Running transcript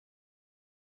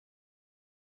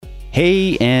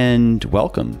Hey, and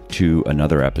welcome to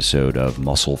another episode of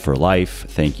Muscle for Life.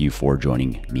 Thank you for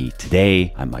joining me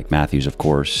today. I'm Mike Matthews, of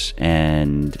course,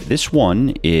 and this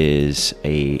one is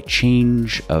a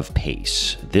change of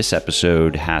pace. This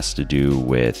episode has to do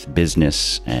with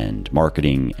business and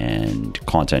marketing and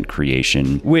content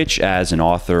creation, which as an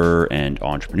author and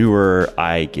entrepreneur,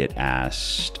 I get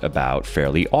asked about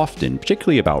fairly often,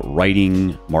 particularly about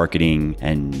writing, marketing,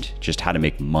 and just how to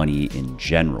make money in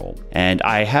general. And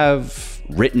I have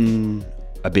written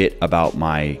a bit about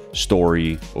my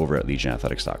story over at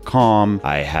legionathletics.com.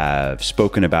 I have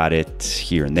spoken about it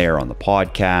here and there on the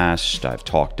podcast. I've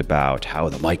talked about how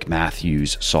the Mike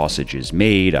Matthews sausage is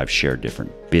made. I've shared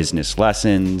different business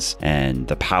lessons and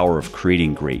the power of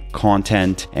creating great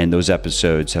content. And those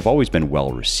episodes have always been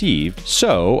well received.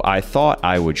 So I thought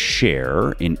I would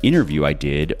share an interview I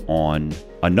did on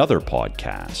another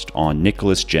podcast, on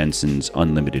Nicholas Jensen's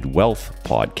Unlimited Wealth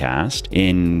podcast,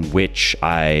 in which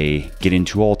I get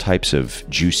into all types of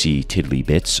juicy tiddly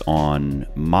bits on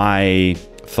my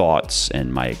thoughts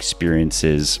and my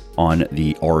experiences on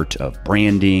the art of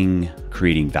branding,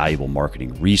 creating valuable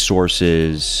marketing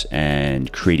resources,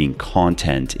 and creating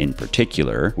content in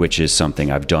particular, which is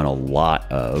something I've done a lot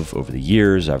of over the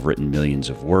years. I've written millions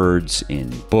of words in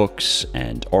books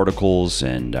and articles,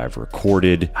 and I've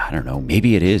recorded,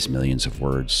 maybe it is millions of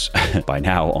words by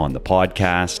now on the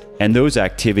podcast. And those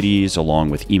activities,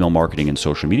 along with email marketing and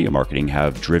social media marketing,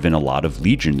 have driven a lot of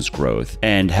Legion's growth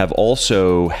and have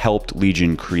also helped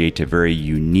Legion create a very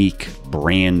unique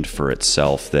brand for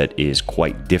itself that is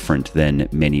quite different than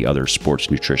many other sports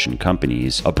nutrition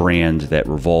companies, a brand that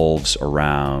revolves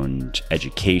around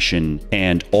education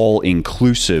and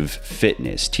all-inclusive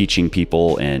fitness, teaching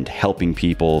people and helping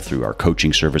people through our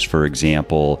coaching service, for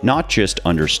example, not just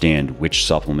understand which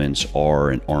supplements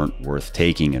are and aren't worth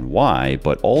taking and why,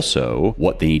 but also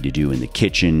what they need to do in the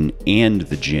kitchen and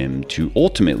the gym to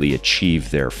ultimately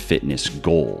achieve their fitness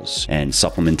goals. And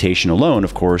supplementation alone,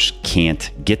 of course,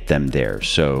 can't get them there.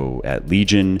 So at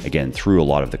Legion, again, through a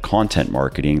lot of the content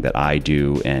marketing that I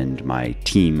do and my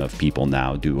team of people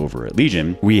now do over at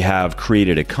Legion, we have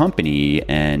created a company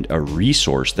and a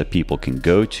resource that people can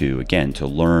go to, again, to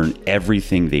learn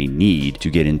everything they need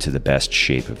to get into the best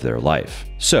shape of their life.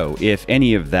 So if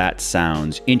any of that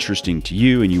sounds interesting to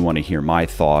you and you want to hear my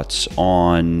thoughts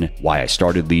on why I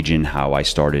started Legion, how I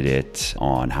started it,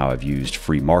 on how I've used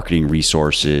free marketing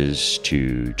resources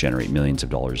to generate millions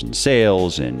of dollars in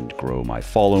sales and grow my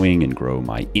following and grow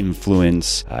my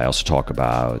influence. I also talk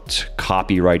about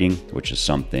copywriting, which is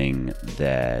something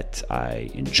that I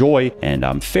enjoy and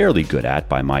I'm fairly good at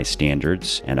by my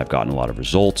standards, and I've gotten a lot of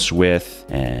results with,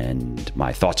 and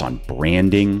my thoughts on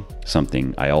branding,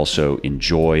 something I also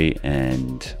enjoy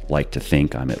and like to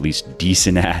think I'm at least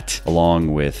decent at,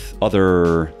 along with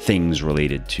other things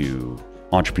related to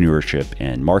entrepreneurship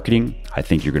and marketing. I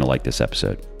think you're going to like this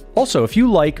episode. Also, if you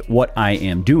like what I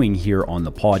am doing here on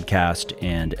the podcast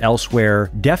and elsewhere,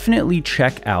 definitely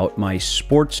check out my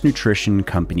sports nutrition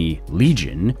company,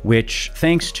 Legion, which,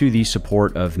 thanks to the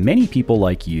support of many people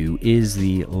like you, is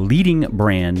the leading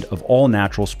brand of all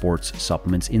natural sports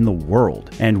supplements in the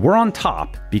world. And we're on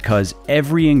top because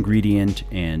every ingredient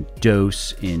and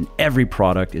dose in every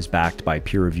product is backed by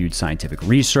peer-reviewed scientific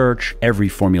research. Every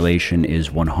formulation is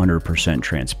 100%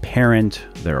 transparent.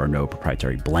 There are no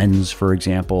proprietary blends, for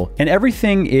example. And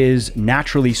everything is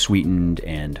naturally sweetened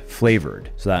and flavored.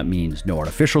 So that means no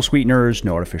artificial sweeteners,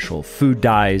 no artificial food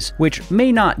dyes, which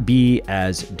may not be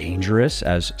as dangerous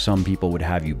as some people would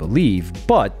have you believe,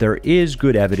 but there is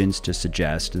good evidence to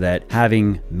suggest that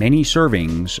having many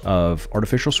servings of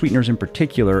artificial sweeteners in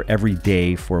particular every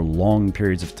day for long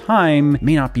periods of time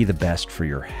may not be the best for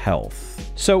your health.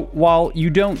 So while you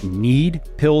don't need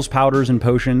pills, powders, and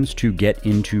potions to get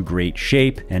into great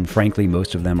shape, and frankly,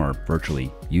 most of them are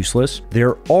virtually useless,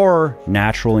 there are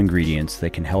natural ingredients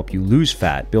that can help you lose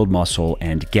fat, build muscle,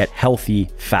 and get healthy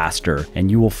faster,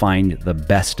 and you will find the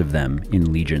best of them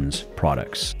in Legion's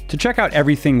products. To check out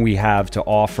everything we have to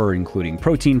offer, including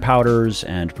protein powders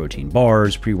and protein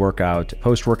bars, pre-workout,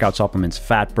 post-workout supplements,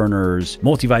 fat burners,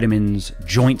 multivitamins,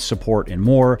 joint support, and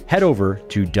more, head over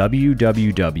to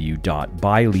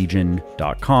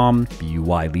www.buylegion.com,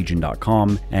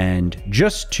 BUYlegion.com, and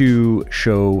just to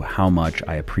show how much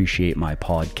I appreciate my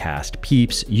podcast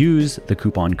peeps, use the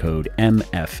coupon code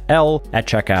MFL at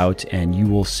checkout and you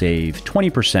will save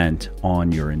 20%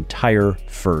 on your entire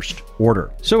first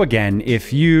order. So again,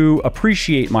 if you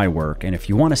appreciate my work and if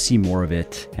you want to see more of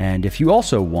it, and if you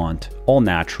also want all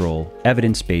natural,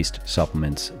 evidence-based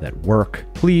supplements that work,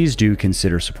 please do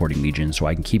consider supporting Legion so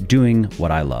I can keep doing what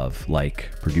I love,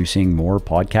 like producing more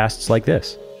podcasts like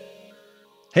this.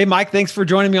 Hey, Mike, thanks for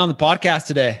joining me on the podcast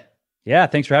today. Yeah,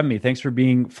 thanks for having me. Thanks for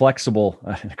being flexible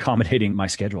and accommodating my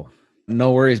schedule.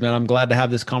 No worries, man. I'm glad to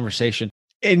have this conversation.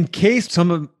 In case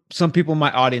some people in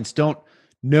my audience don't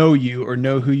know you or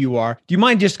know who you are, do you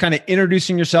mind just kind of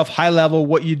introducing yourself, high level,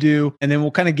 what you do, and then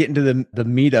we'll kind of get into the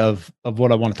meat of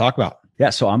what I want to talk about. Yeah,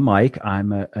 so I'm Mike.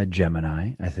 I'm a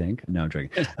Gemini, I think. No, I'm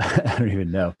joking. I don't even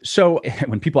know. So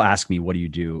when people ask me, what do you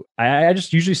do? I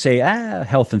just usually say,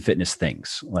 health and fitness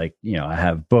things. Like, I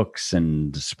have books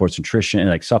and sports nutrition, and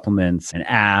like supplements, an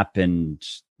app, and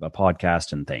a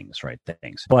podcast and things, right?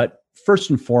 Things. But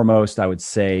first and foremost, I would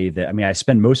say that, I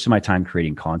spend most of my time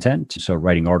creating content. So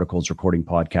writing articles, recording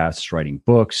podcasts, writing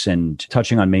books, and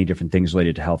touching on many different things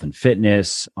related to health and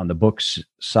fitness. On the books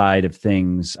side of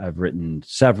things, I've written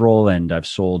several and I've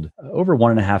sold over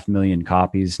 1.5 million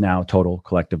copies now total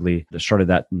collectively. I started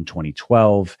that in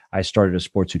 2012. I started a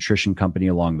sports nutrition company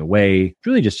along the way,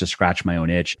 really just to scratch my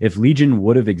own itch. If Legion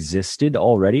would have existed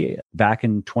already back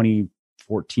in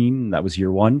 2014, that was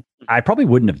year one, I probably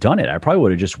wouldn't have done it. I probably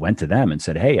would have just went to them and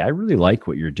said, hey, I really like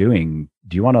what you're doing.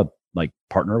 Do you want to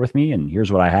partner with me? And here's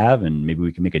what I have, and maybe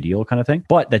we can make a deal kind of thing.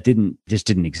 But that didn't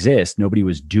exist. Nobody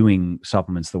was doing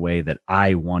supplements the way that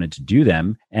I wanted to do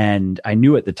them. And I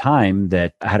knew at the time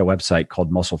that I had a website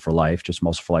called Muscle for Life, just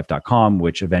muscleforlife.com,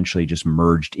 which eventually just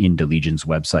merged into Legion's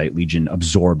website. Legion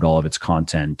absorbed all of its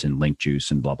content and link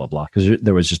juice and blah, blah, blah. Because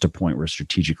there was just a point where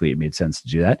strategically it made sense to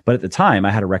do that. But at the time,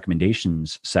 I had a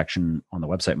recommendations section on the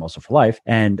website Muscle for Life.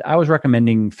 And I was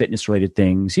recommending fitness related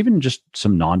things, even just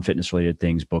some non-fitness related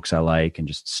things, books I like, and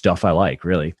just stuff I like,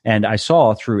 really. And I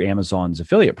saw through Amazon's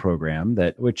affiliate program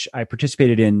which I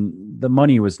participated in, the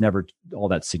money was never all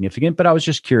that significant, but I was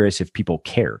just curious if people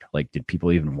cared. Like, did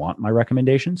people even want my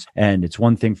recommendations? And it's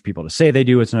one thing for people to say they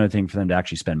do, it's another thing for them to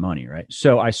actually spend money, right?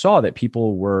 So I saw that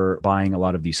people were buying a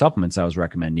lot of these supplements I was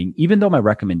recommending, even though my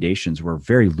recommendations were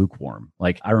very lukewarm.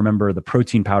 Like, I remember the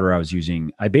protein powder I was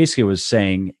using, I basically was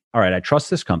saying, all right, I trust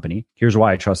this company. Here's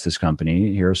why I trust this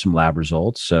company. Here are some lab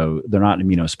results. So they're not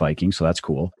immunospiking. So that's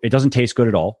cool. It doesn't taste good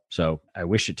at all. So I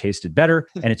wish it tasted better,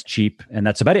 and it's cheap. And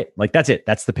that's about it. Like, that's it.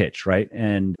 That's the pitch, right?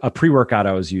 And a pre-workout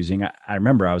I was using, I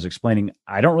remember I was explaining,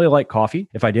 I don't really like coffee.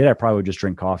 If I did, I probably would just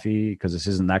drink coffee because this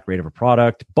isn't that great of a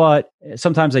product. But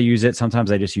sometimes I use it.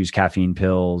 Sometimes I just use caffeine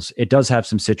pills. It does have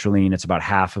some citrulline. It's about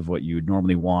half of what you would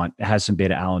normally want. It has some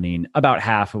beta alanine, about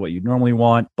half of what you'd normally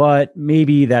want. But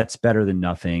maybe that's better than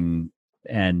nothing.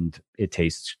 And it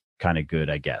tastes kind of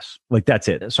good, I guess. Like, that's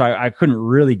it. So I couldn't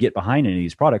really get behind any of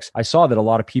these products. I saw that a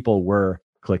lot of people were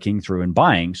clicking through and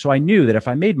buying. So I knew that if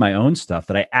I made my own stuff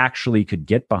that I actually could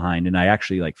get behind and I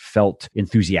actually felt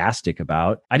enthusiastic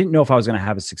about, I didn't know if I was going to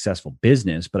have a successful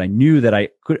business, but I knew that I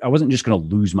wasn't just going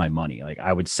to lose my money. Like,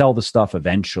 I would sell the stuff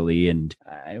eventually and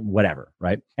whatever.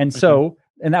 Right. And so,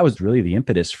 and that was really the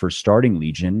impetus for starting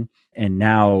Legion. And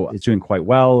now it's doing quite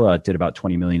well. Did about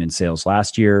 20 million in sales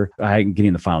last year. I'm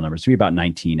getting the final numbers. To be about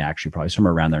 19, actually, probably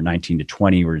somewhere around there, 19 to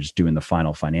 20. We're just doing the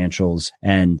final financials.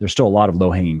 And there's still a lot of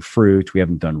low-hanging fruit. We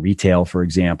haven't done retail, for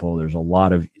example. There's a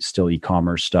lot of still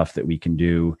e-commerce stuff that we can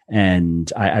do.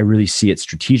 And I really see it,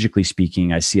 strategically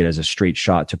speaking, I see it as a straight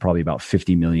shot to probably about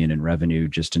 50 million in revenue,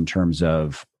 just in terms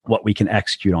of what we can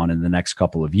execute on in the next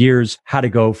couple of years. How to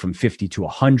go from 50 to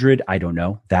 100, I don't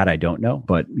know. That I don't know.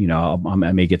 But, I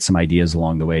may get some ideas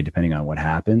along the way, depending on what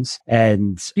happens.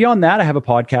 And beyond that, I have a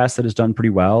podcast that has done pretty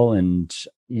well. And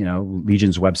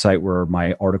Legion's website, where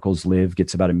my articles live,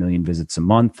 gets about 1 million visits a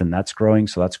month, and that's growing.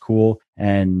 So that's cool.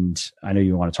 And I know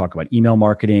you want to talk about email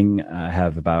marketing. I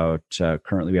have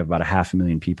currently we have about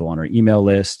 500,000 people on our email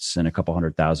lists and a couple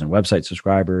 100,000 website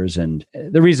subscribers. And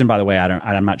the reason, by the way,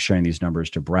 I'm not sharing these numbers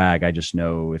to brag. I just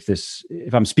know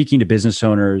if I'm speaking to business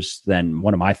owners, then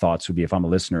one of my thoughts would be, if I'm a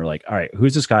listener, like, all right,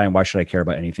 who's this guy and why should I care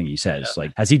about anything he says? Yeah.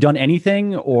 Like, has he done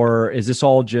anything, or is this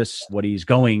all just what he's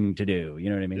going to do? You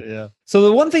know what I mean? Yeah. So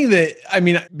the one thing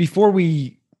that, before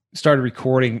we started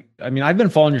recording, I've been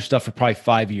following your stuff for probably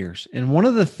 5 years. And one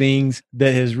of the things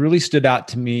that has really stood out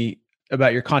to me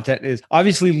about your content is,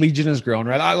 obviously Legion has grown,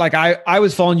 right? I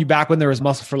was following you back when there was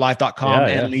muscleforlife.com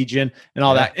and Legion and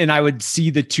all that. And I would see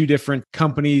the two different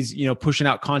companies, pushing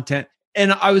out content.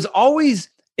 And I was always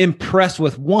impressed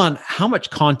with, one, how much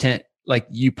content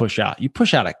you push out. You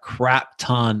push out a crap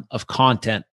ton of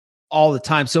content all the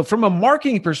time. So from a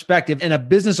marketing perspective and a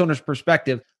business owner's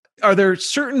perspective, are there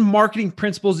certain marketing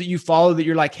principles that you follow that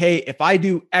you're like, hey, if I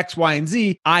do X, Y, and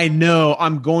Z, I know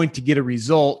I'm going to get a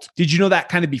result? Did you know that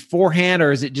kind of beforehand,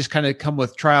 or is it just kind of come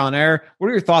with trial and error? What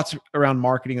are your thoughts around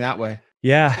marketing that way?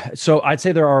 Yeah. So I'd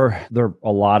say there are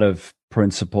a lot of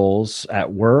principles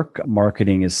at work.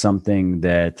 Marketing is something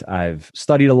that I've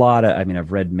studied a lot. I mean,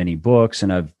 I've read many books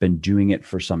and I've been doing it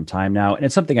for some time now. And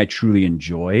it's something I truly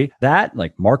enjoy. That,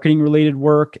 like marketing related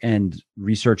work and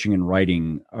researching and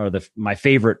writing, are my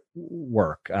favorite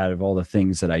work out of all the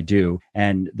things that I do.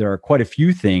 And there are quite a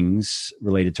few things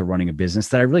related to running a business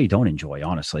that I really don't enjoy,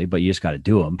 honestly, but you just got to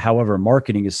do them. However,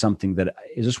 marketing is something that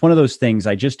is just one of those things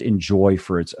I just enjoy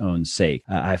for its own sake.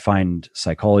 I find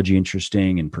psychology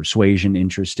interesting and persuasion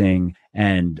interesting.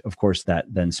 And of course, that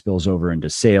then spills over into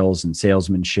sales and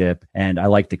salesmanship. And I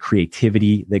like the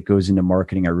creativity that goes into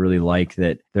marketing. I really like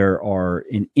that there are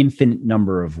an infinite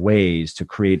number of ways to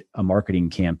create a marketing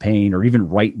campaign or even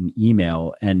write an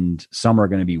email. And some are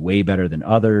going to be way better than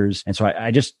others. And so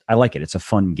I like it. It's a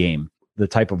fun game. The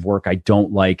type of work I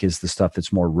don't like is the stuff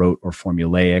that's more rote or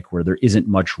formulaic, where there isn't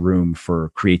much room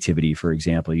for creativity. For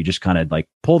example, you just kind of like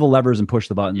pull the levers and push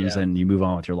the buttons and you move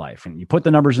on with your life. And you put the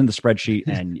numbers in the spreadsheet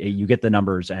and you get the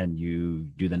numbers and you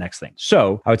do the next thing.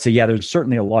 So I would say, yeah, there's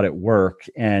certainly a lot at work.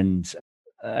 And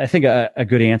I think a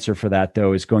good answer for that,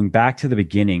 though, is going back to the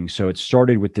beginning. So it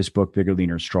started with this book, Bigger,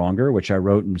 Leaner, Stronger, which I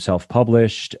wrote and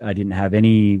self-published. I didn't have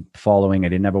any following. I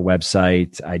didn't have a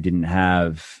website. I didn't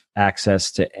have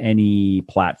access to any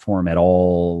platform at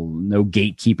all. No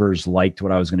gatekeepers liked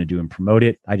what I was going to do and promote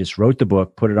it. I just wrote the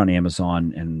book, put it on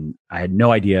Amazon, and I had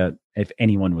no idea if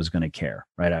anyone was going to care,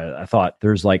 right? I thought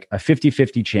there's like a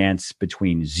 50-50 chance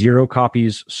between 0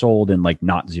 copies sold and like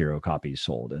not 0 copies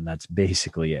sold. And that's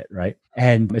basically it, right?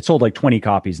 And it sold like 20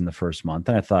 copies in the first month.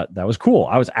 And I thought that was cool.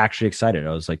 I was actually excited.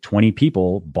 I was like, 20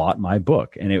 people bought my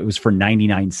book and it was for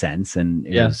 99 cents. And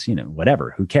it was,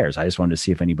 whatever, who cares? I just wanted to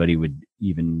see if anybody would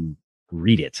even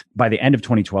read it. By the end of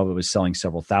 2012, it was selling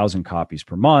several thousand copies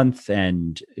per month.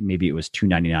 And maybe it was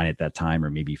 $2.99 at that time, or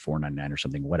maybe $4.99 or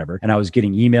something, whatever. And I was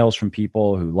getting emails from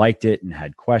people who liked it and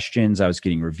had questions. I was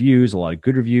getting reviews, a lot of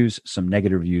good reviews, some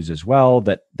negative reviews as well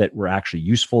that were actually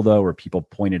useful, though, where people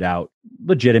pointed out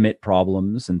legitimate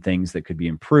problems and things that could be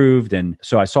improved. And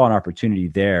so I saw an opportunity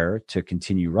there to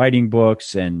continue writing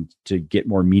books and to get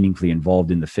more meaningfully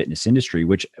involved in the fitness industry,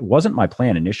 which wasn't my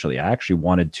plan initially. I actually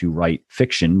wanted to write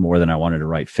fiction more than I wanted to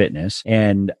write fitness.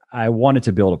 And I wanted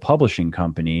to build a publishing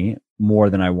company more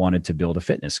than I wanted to build a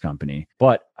fitness company.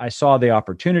 But I saw the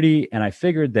opportunity and I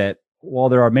figured that while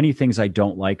there are many things I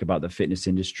don't like about the fitness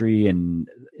industry, and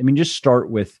I mean, just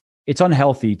start with, it's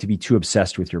unhealthy to be too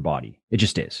obsessed with your body. It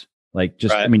just is. Like,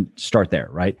 just, right. I mean, start there,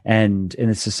 right? And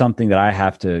this is something that I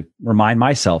have to remind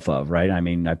myself of, right? I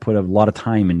mean, I put a lot of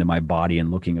time into my body and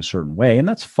looking a certain way, and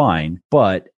that's fine.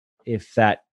 But if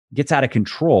that gets out of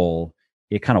control,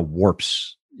 it kind of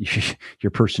warps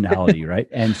your personality, right?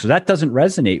 And so that doesn't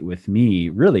resonate with me.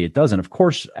 Really, it doesn't. Of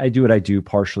course, I do what I do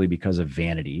partially because of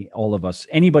vanity. All of us,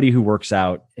 anybody who works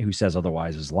out who says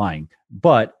otherwise is lying.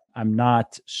 But I'm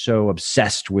not so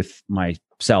obsessed with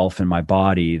myself and my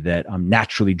body that I'm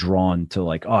naturally drawn to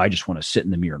like, oh, I just want to sit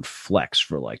in the mirror and flex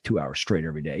for like 2 hours straight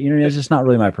every day. It's just not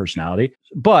really my personality.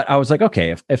 But I was like,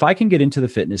 okay, if I can get into the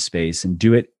fitness space and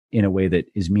do it in a way that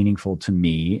is meaningful to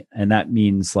me, and that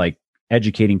means like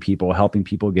educating people, helping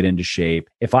people get into shape,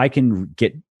 if I can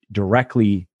get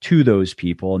directly to those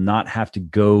people, not have to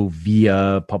go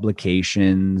via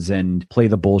publications and play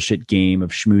the bullshit game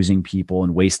of schmoozing people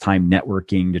and waste time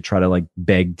networking to try to like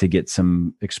beg to get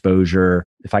some exposure.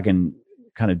 If I can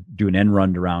kind of do an end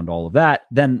run around all of that,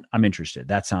 then I'm interested.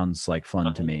 That sounds like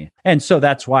fun to me. And so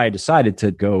that's why I decided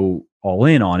to go all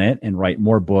in on it and write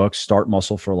more books, start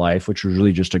Muscle for Life, which was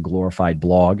really just a glorified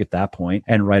blog at that point,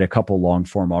 and write a couple long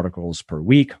form articles per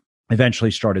week.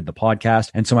 Eventually started the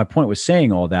podcast. And so my point was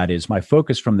saying all that is my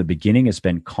focus from the beginning has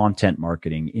been content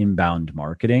marketing, inbound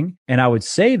marketing. And I would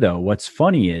say, though, what's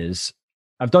funny is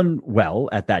I've done well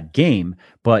at that game,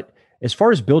 but as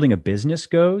far as building a business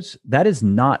goes, that is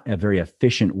not a very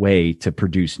efficient way to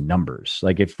produce numbers.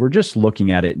 Like if we're just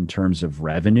looking at it in terms of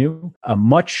revenue, a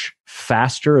much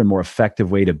faster and more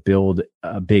effective way to build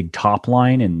a big top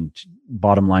line, and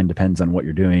bottom line depends on what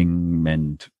you're doing.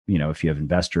 And, if you have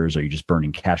investors or you're just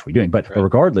burning cash, what you're doing. But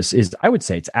regardless, I would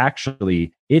say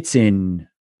it's in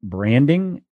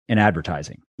branding and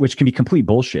advertising, which can be complete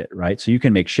bullshit, right? So you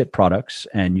can make shit products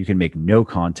and you can make no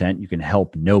content. You can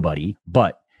help nobody.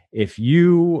 But if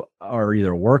you are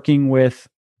either working with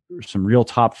some real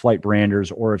top flight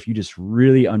branders, or if you just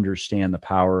really understand the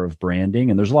power of branding,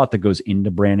 and there's a lot that goes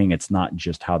into branding. It's not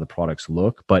just how the products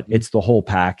look, but it's the whole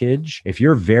package. If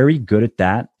you're very good at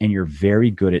that and you're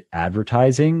very good at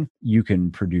advertising, you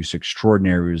can produce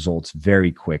extraordinary results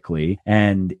very quickly.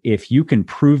 And if you can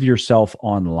prove yourself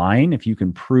online, if you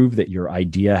can prove that your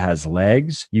idea has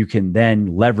legs, you can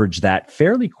then leverage that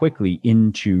fairly quickly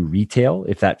into retail,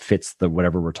 if that fits the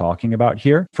whatever we're talking about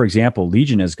here. For example,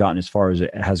 Legion has gotten as far as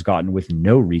it has gotten with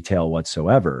no retail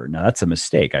whatsoever. Now, that's a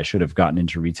mistake. I should have gotten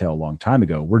into retail a long time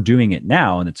ago. We're doing it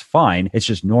now, and it's fine. It's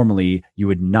just normally you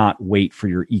would not wait for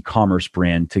your e-commerce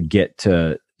brand to get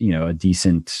to a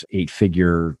decent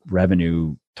 8-figure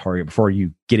revenue target before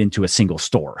you get into a single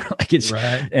store.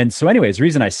 Right. And so anyways, the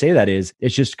reason I say that is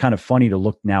it's just kind of funny to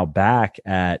look now back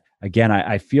at, again,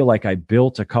 I feel like I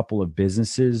built a couple of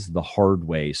businesses the hard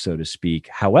way, so to speak.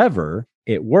 However,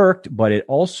 it worked, but it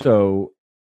also,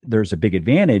 there's a big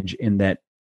advantage in that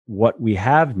what we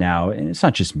have now, and it's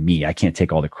not just me, I can't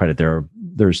take all the credit.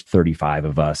 There's 35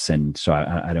 of us. And so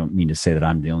I don't mean to say that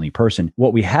I'm the only person.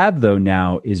 What we have though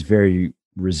now is very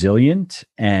resilient,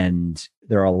 and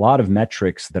there are a lot of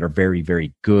metrics that are very,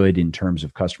 very good in terms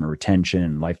of customer retention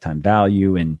and lifetime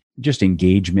value and just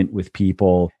engagement with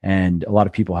people. And a lot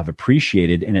of people have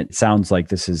appreciated, and it sounds like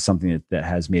this is something that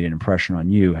has made an impression on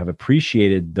you, have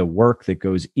appreciated the work that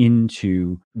goes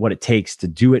into what it takes to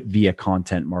do it via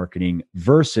content marketing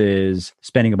versus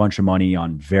spending a bunch of money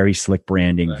on very slick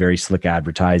branding, right, very slick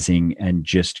advertising, and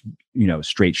just,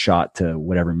 straight shot to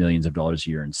whatever millions of dollars a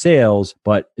year in sales.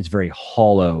 But it's very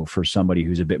hollow for somebody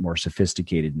who's a bit more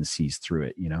sophisticated and sees through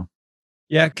it,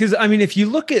 Yeah, because if you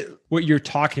look at what you're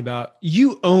talking about,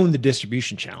 you own the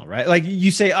distribution channel, right? Like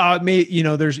you say,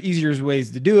 there's easier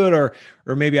ways to do it, or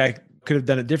maybe I could have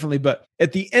done it differently. But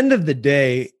at the end of the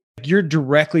day, you're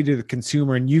directly to the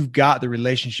consumer, and you've got the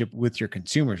relationship with your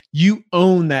consumers. You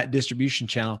own that distribution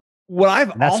channel.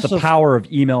 That's the power of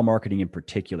email marketing in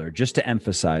particular, just to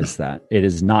emphasize that it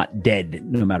is not dead,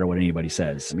 no matter what anybody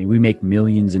says. We make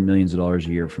millions and millions of dollars a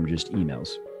year from just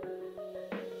emails.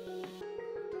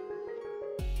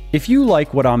 If you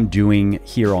like what I'm doing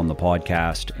here on the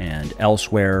podcast and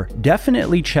elsewhere,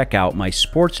 definitely check out my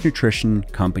sports nutrition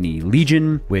company,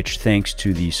 Legion, which, thanks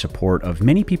to the support of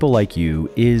many people like you,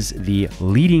 is the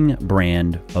leading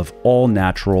brand of all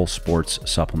natural sports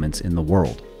supplements in the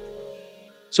world.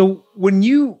 So when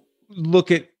you look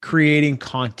at creating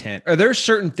content, are there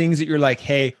certain things that you're like,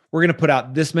 hey, we're going to put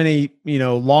out this many,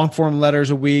 long form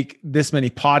letters a week, this many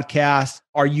podcasts?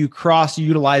 Are you cross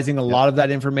utilizing a lot of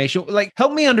that information? Like,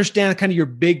 help me understand kind of your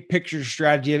big picture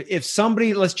strategy. If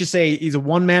somebody, let's just say he's a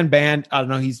one-man band, I don't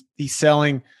know, he's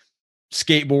selling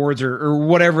skateboards or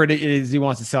whatever it is he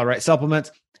wants to sell, right?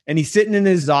 Supplements. And he's sitting in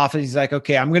his office. He's like,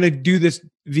 okay, I'm going to do this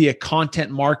via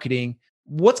content marketing.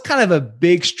 What's kind of a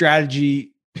big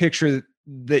strategy picture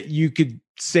that you could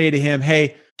say to him,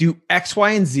 hey, do X,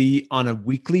 Y, and Z on a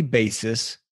weekly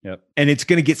basis. Yep. And it's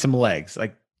going to get some legs.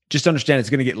 Like, just understand it's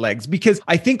going to get legs, because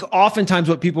I think oftentimes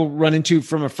what people run into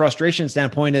from a frustration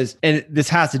standpoint is, and this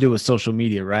has to do with social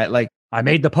media, right? Like, I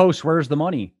made the post, where's the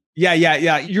money?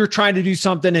 Yeah. You're trying to do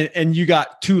something and you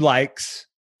got 2 likes,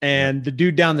 and the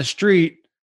dude down the street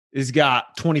has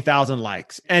got 20,000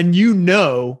 likes. And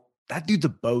that dude's a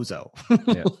bozo.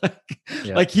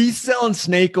 Yeah. Like he's selling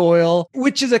snake oil,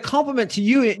 which is a compliment to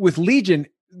you with Legion.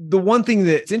 The one thing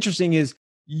that's interesting is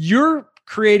you're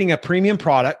creating a premium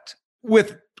product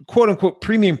with quote unquote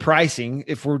premium pricing,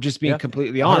 if we're just being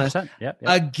completely honest,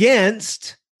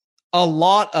 against a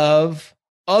lot of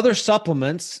other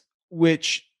supplements,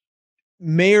 which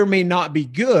may or may not be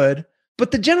good,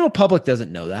 but the general public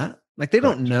doesn't know that. Like they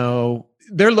don't know.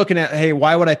 They're looking at, hey,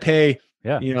 why would I pay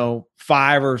 $5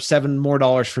 or $7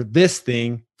 more for this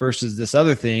thing versus this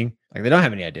other thing? Like they don't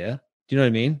have any idea. Do you know what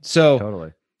I mean? So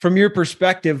totally. From your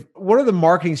perspective, what are the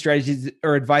marketing strategies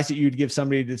or advice that you'd give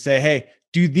somebody to say, hey,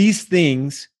 do these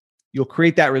things, you'll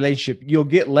create that relationship, you'll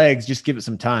get legs, just give it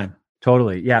some time?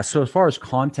 Totally. Yeah. So as far as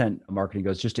content marketing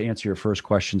goes, just to answer your first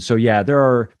question. So yeah, there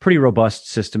are pretty robust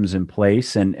systems in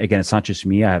place. And again, it's not just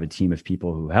me. I have a team of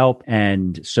people who help.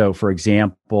 And so for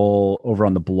example, over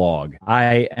on the blog,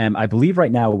 I believe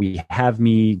right now we have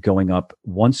me going up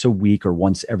once a week or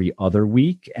once every other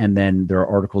week. And then there are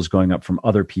articles going up from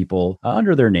other people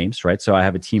under their names, right? So I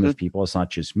have a team of people. It's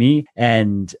not just me.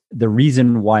 And the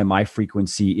reason why my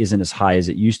frequency isn't as high as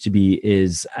it used to be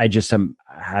is I just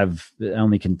I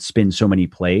only can spin so many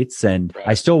plates, and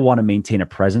I still want to maintain a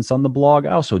presence on the blog.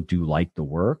 I also do like the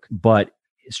work, but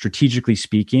strategically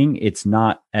speaking, it's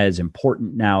not as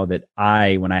important now that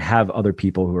when I have other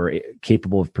people who are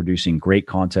capable of producing great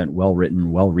content,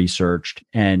 well-written, well-researched,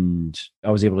 and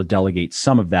I was able to delegate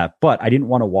some of that, but I didn't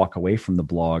want to walk away from the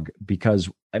blog because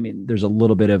I mean, there's a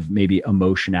little bit of maybe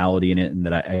emotionality in it, and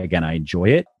that I enjoy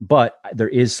it. But there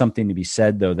is something to be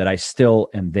said, though, that I still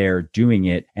am there doing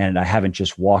it, and I haven't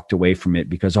just walked away from it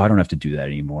because I don't have to do that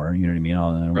anymore. You know what I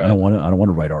mean? I don't want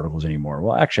to write articles anymore.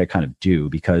 Well, actually, I kind of do,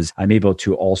 because I'm able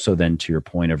to also then, to your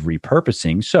point of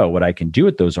repurposing. So what I can do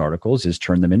with those articles is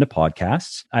turn them into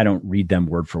podcasts. I don't read them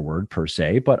word for word per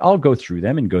se, but I'll go through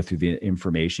them and go through the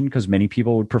information, because many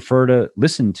people would prefer to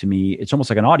listen to me. It's almost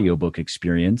like an audiobook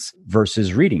experience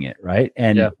versus reading it, right?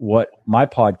 And what my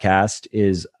podcast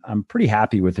is, I'm pretty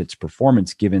happy with its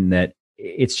performance, given that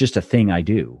it's just a thing I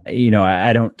do. You know,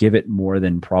 I don't give it more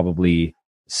than probably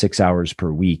 6 hours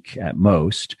per week at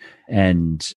most.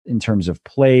 And in terms of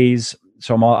plays,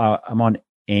 so I'm on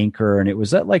Anchor, and it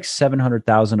was at like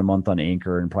 700,000 a month on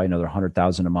Anchor, and probably another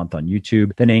 100,000 a month on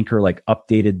YouTube. Then Anchor like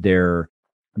updated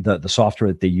the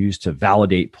software that they use to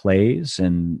validate plays,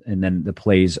 and then the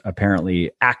plays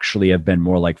apparently actually have been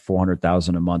more like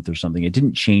 400,000 a month or something. It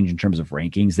didn't change in terms of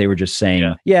rankings. They were just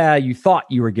saying, yeah, you thought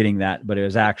you were getting that, but it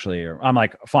was actually, I'm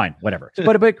like, fine, whatever.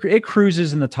 But it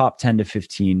cruises in the top 10 to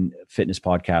 15 fitness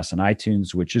podcasts on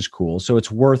iTunes, which is cool. So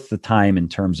it's worth the time in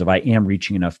terms of I am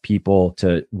reaching enough people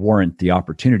to warrant the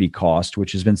opportunity cost,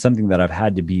 which has been something that I've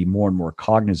had to be more and more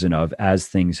cognizant of as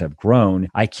things have grown.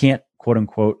 I can't, quote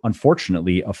unquote,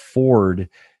 unfortunately, afford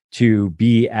to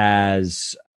be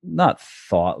as not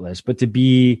thoughtless, but to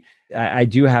be, I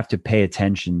do have to pay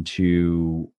attention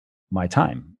to my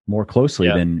time more closely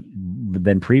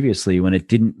than previously, when it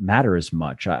didn't matter as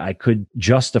much. I could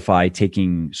justify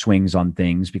taking swings on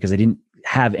things because I didn't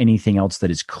have anything else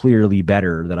that is clearly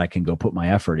better that I can go put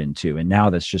my effort into. And now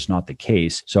that's just not the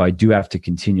case. So I do have to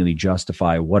continually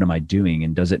justify, what am I doing?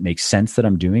 And does it make sense that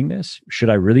I'm doing this? Should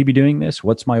I really be doing this?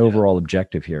 What's my overall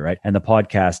objective here, right? And the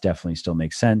podcast definitely still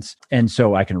makes sense. And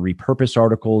so I can repurpose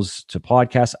articles to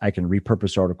podcasts. I can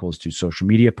repurpose articles to social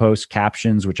media posts,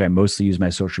 captions, which I mostly use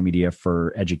my social media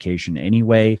for education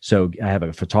anyway. So I have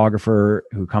a photographer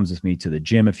who comes with me to the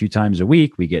gym a few times a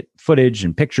week. We get footage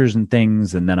and pictures and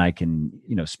things, and then I can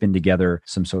spin together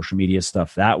some social media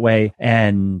stuff that way.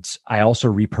 And I also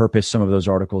repurpose some of those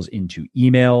articles into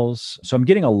emails. So I'm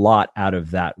getting a lot out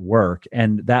of that work.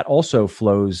 And that also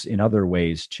flows in other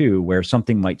ways too, where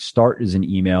something might start as an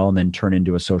email and then turn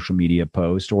into a social media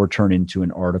post or turn into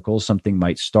an article. Something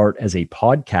might start as a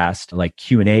podcast, like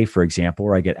Q&A, for example,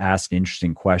 where I get asked an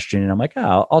interesting question and I'm like,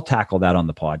 I'll tackle that on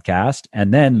the podcast.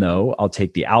 And then though, I'll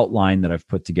take the outline that I've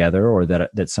put together, or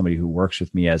that somebody who works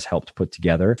with me has helped put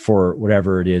together for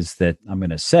whatever it is that I'm going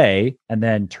to say, and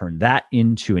then turn that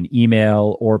into an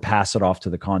email or pass it off to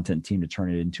the content team to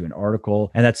turn it into an article.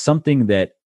 And that's something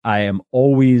that I am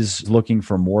always looking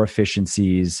for more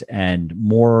efficiencies and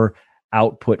more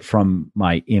output from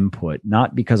my input,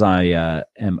 not because I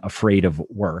am afraid of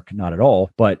work, not at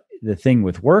all. But the thing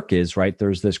with work is, right,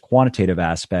 there's this quantitative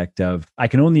aspect of I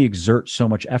can only exert so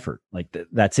much effort. Like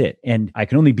that's it. And I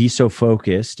can only be so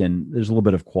focused. And there's a little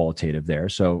bit of qualitative there.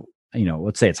 So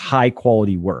let's say it's high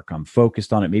quality work. I'm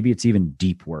focused on it. Maybe it's even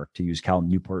deep work, to use Cal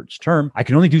Newport's term. I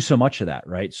can only do so much of that,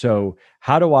 right? So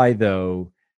how do I,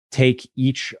 though, take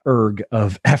each erg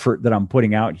of effort that I'm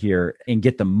putting out here and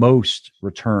get the most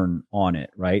return on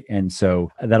it, right? And so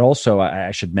that also,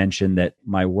 I should mention that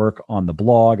my work on the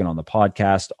blog and on the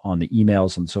podcast, on the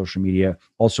emails, on social media,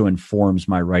 also informs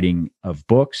my writing of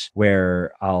books,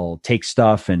 where I'll take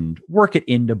stuff and work it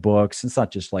into books. It's not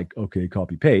just like, okay,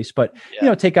 copy paste, but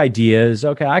take ideas.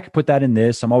 Okay, I could put that in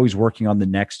this. I'm always working on the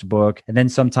next book. And then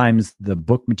sometimes the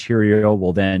book material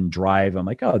will then drive. I'm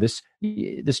like, oh, this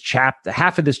chapter,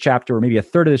 half of this chapter, or maybe a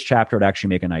third of this chapter would actually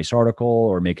make a nice article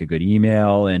or make a good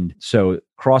email. And so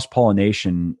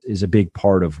cross-pollination is a big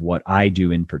part of what I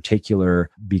do in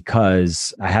particular,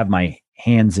 because I have my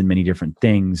hands in many different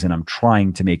things and I'm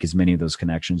trying to make as many of those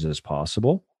connections as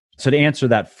possible. So to answer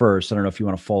that first, I don't know if you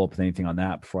want to follow up with anything on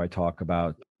that before I talk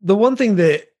about. The one thing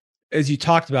that, as you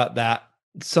talked about that,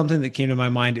 something that came to my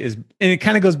mind is, and it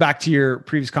kind of goes back to your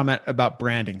previous comment about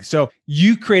branding. So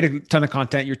you create a ton of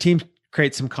content, your team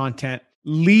creates some content.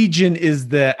 Legion is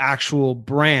the actual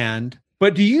brand.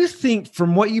 But do you think,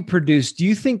 from what you produce, do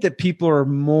you think that people are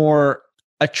more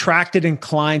attracted,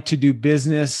 inclined to do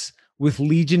business with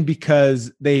Legion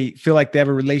because they feel like they have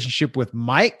a relationship with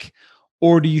Mike?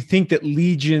 Or do you think that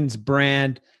Legion's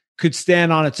brand could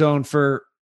stand on its own, for,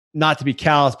 not to be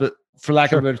callous, but for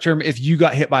lack of a better term, if you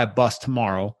got hit by a bus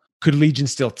tomorrow, could Legion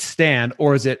still stand,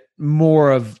 or is it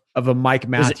more of a Mike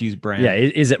Matthews brand? Yeah.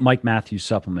 Is it Mike Matthews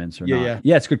supplements or not? Yeah.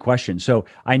 Yeah, it's a good question. So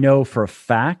I know for a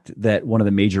fact that one of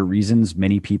the major reasons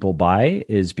many people buy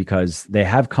is because they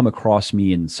have come across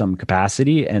me in some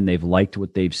capacity and they've liked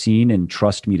what they've seen and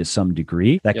trust me to some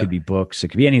degree. That could be books. It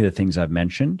could be any of the things I've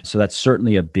mentioned. So that's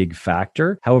certainly a big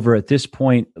factor. However, at this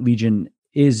point, Legion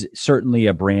is certainly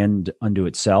a brand unto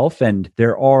itself. And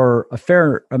there are a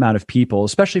fair amount of people,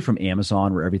 especially from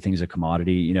Amazon, where everything's a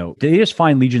commodity, they just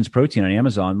find Legion's protein on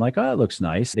Amazon, like, oh, it looks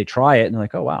nice. They try it and they're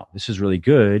like, oh, wow, this is really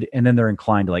good. And then they're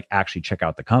inclined to like actually check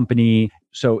out the company.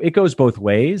 So it goes both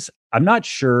ways. I'm not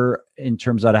sure in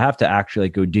terms that I have to actually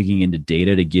like go digging into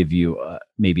data to give you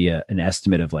maybe an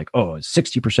estimate of like, oh,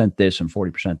 60% this and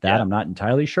 40% that. I'm not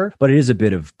entirely sure, but it is a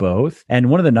bit of both. And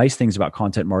one of the nice things about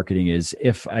content marketing is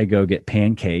if I go get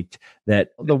pancaked, that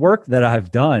the work that I've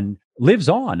done lives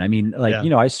on. I mean,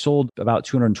 I sold about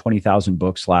 220,000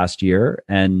 books last year,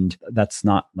 and that's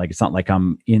not like, it's not like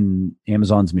I'm in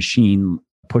Amazon's machine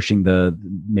pushing the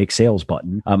make sales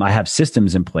button. I have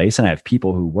systems in place and I have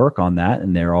people who work on that,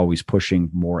 and they're always pushing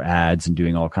more ads and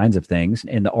doing all kinds of things.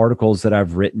 And the articles that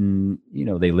I've written,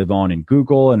 they live on in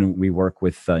Google, and we work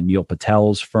with Neil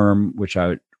Patel's firm, which I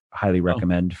would highly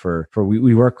recommend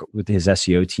we work with his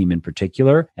SEO team in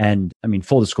particular. And I mean,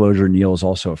 full disclosure, Neil is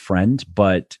also a friend,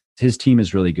 but his team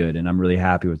is really good, and I'm really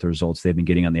happy with the results they've been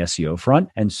getting on the SEO front.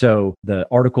 And so the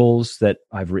articles that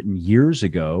I've written years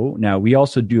ago, now we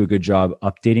also do a good job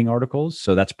updating articles.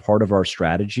 So that's part of our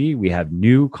strategy. We have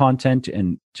new content,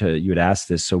 and you had asked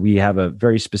this. So we have a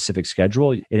very specific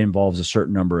schedule. It involves a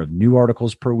certain number of new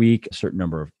articles per week, a certain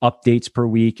number of updates per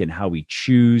week, and how we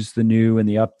choose the new and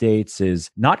the updates is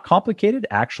not complicated.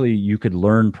 Actually, you could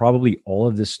learn probably all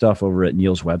of this stuff over at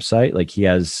Neil's website. Like, he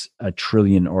has 1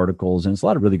 trillion articles, and it's a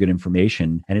lot of really good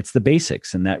information, and it's the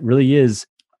basics. And that really is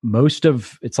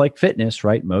it's like fitness,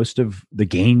 right? Most of the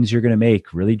gains you're going to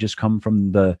make really just come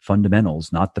from the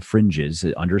fundamentals, not the fringes.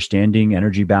 Understanding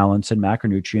energy balance and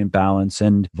macronutrient balance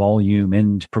and volume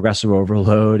and progressive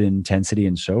overload, intensity,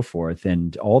 and so forth.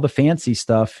 And all the fancy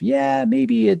stuff,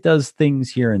 maybe it does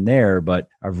things here and there, but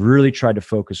I've really tried to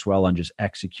focus well on just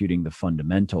executing the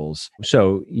fundamentals.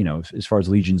 So, as far as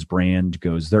Legion's brand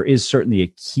goes, there is certainly a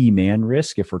key man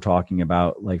risk if we're talking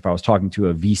about, like, if I was talking to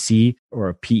a VC or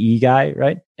a PE guy,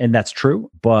 right? And that's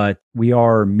true, but we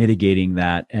are mitigating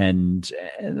that. And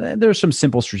there's some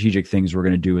simple strategic things we're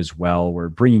going to do as well. We're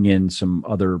bringing in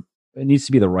it needs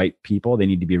to be the right people. They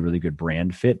need to be a really good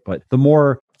brand fit. But the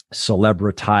more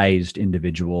celebritized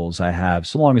individuals I have,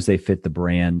 so long as they fit the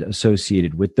brand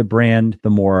associated with the brand, the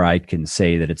more I can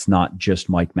say that it's not just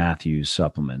Mike Matthews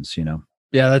supplements, Yeah,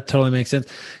 that totally makes sense.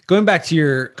 Going back to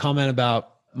your comment about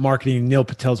marketing Neil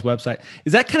Patel's website,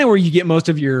 is that kind of where you get most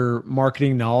of your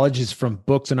marketing knowledge, is from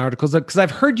books and articles? Because I've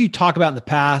heard you talk about in the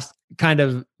past, kind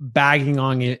of bagging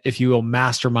on, if you will,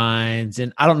 masterminds.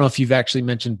 And I don't know if you've actually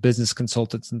mentioned business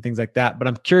consultants and things like that, but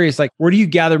I'm curious, like, where do you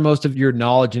gather most of your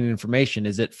knowledge and information?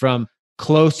 Is it from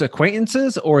close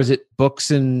acquaintances, or is it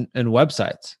books and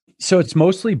websites? So it's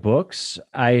mostly books.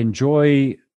 I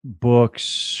enjoy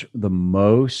books the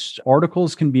most.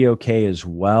 Articles can be okay as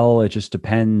well. It just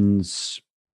depends.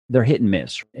 They're hit and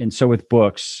miss. And so with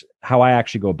books, how I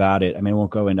actually go about it, I mean, I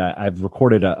won't go into, I've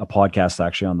recorded a podcast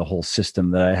actually on the whole system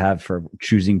that I have for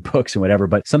choosing books and whatever,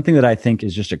 but something that I think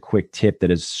is just a quick tip that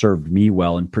has served me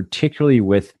well, and particularly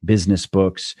with business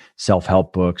books,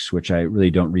 self-help books, which I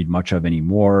really don't read much of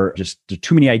anymore. Just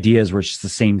too many ideas where it's just the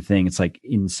same thing. It's like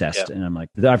incest. Yeah. And I'm like,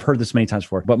 I've heard this many times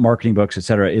before, but marketing books, et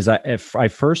cetera, is if I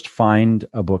first find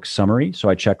a book summary, so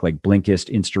I check like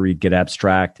Blinkist, InstaRead, Get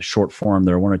Abstract, short form,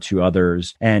 there are one or two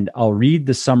others, and I'll read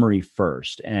the summary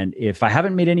first. And if I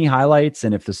haven't made any highlights,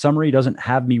 and if the summary doesn't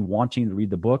have me wanting to read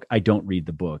the book, I don't read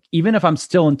the book. Even if I'm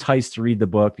still enticed to read the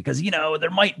book, because, there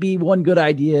might be one good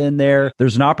idea in there,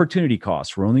 there's an opportunity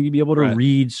cost. We're only going to be able to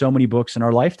read so many books in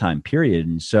our lifetime, period.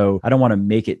 And so I don't want to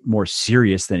make it more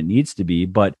serious than it needs to be.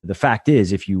 But the fact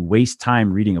is, if you waste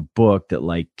time reading a book that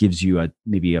like gives you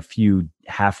maybe a few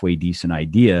halfway decent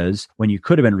ideas, when you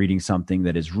could have been reading something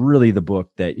that is really the book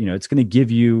that, it's going to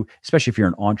give you, especially if you're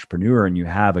an entrepreneur and you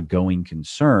have a going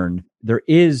concern, there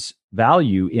is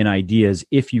value in ideas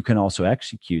if you can also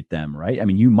execute them, right? I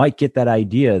mean, you might get that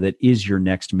idea that is your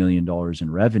next $1 million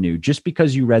in revenue just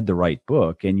because you read the right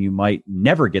book, and you might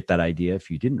never get that idea if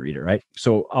you didn't read it, right?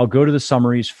 So I'll go to the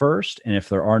summaries first. And if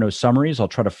there are no summaries, I'll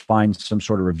try to find some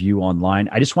sort of review online.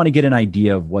 I just want to get an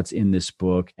idea of what's in this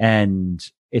book. And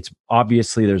it's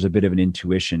obviously there's a bit of an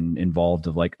intuition involved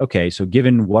of like, okay, so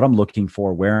given what I'm looking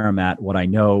for, where I'm at, what I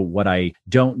know, what I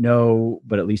don't know,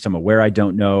 but at least I'm aware I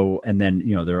don't know. And then,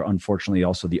 there are unfortunately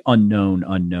also the unknown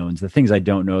unknowns, the things I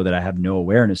don't know that I have no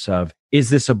awareness of. Is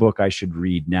this a book I should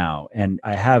read now? And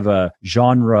I have a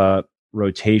genre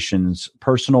rotations,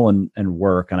 personal and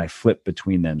work, and I flip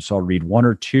between them. So I'll read one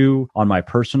or two on my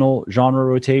personal genre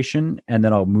rotation, and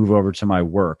then I'll move over to my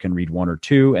work and read one or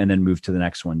two, and then move to the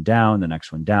next one down, the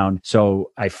next one down.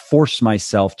 So I force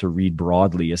myself to read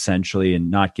broadly, essentially,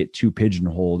 and not get too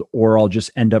pigeonholed, or I'll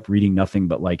just end up reading nothing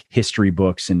but like history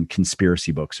books and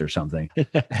conspiracy books or something.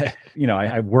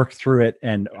 I work through it,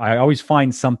 and I always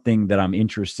find something that I'm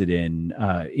interested in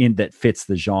that fits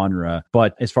the genre.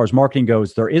 But as far as marketing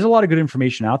goes, there is a lot of good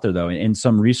information out there, though, and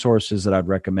some resources that I'd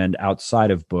recommend outside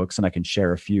of books, and I can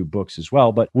share a few books as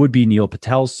well, but would be Neil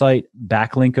Patel's site.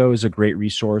 Backlinko is a great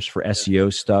resource for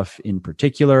SEO stuff in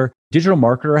particular. Digital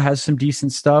Marketer has some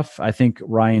decent stuff. I think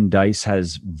Ryan Deiss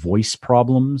has voice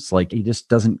problems. Like, he just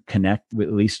doesn't connect,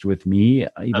 at least with me,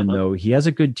 even though he has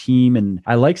a good team. And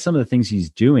I like some of the things he's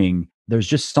doing. There's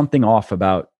just something off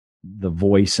about the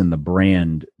voice and the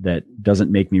brand that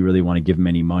doesn't make me really want to give him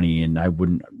any money. And I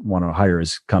wouldn't want to hire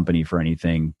his company for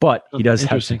anything, but he does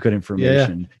have some good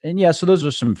information. Yeah. And so those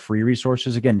are some free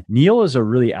resources. Again, Neil is a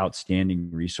really outstanding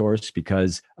resource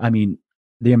because,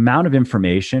 the amount of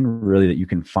information really that you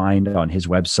can find on his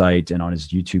website and on his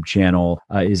YouTube channel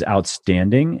is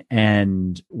outstanding.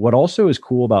 And what also is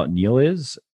cool about Neil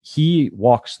is he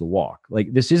walks the walk.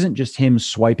 Like, this isn't just him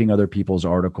swiping other people's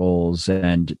articles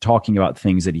and talking about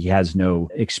things that he has no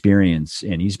experience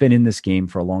in. He's been in this game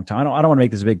for a long time. I don't want to make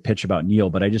this a big pitch about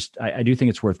Neil, but I do think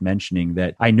it's worth mentioning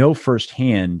that I know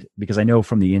firsthand, because I know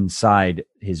from the inside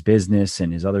his business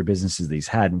and his other businesses that he's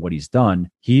had and what he's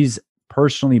done. He's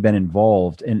personally been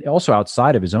involved, and also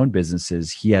outside of his own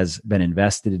businesses, he has been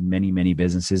invested in many, many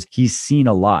businesses. He's seen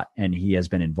a lot and he has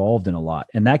been involved in a lot.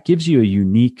 And that gives you a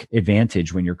unique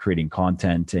advantage when you're creating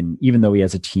content. And even though he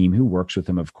has a team who works with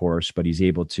him, of course, but he's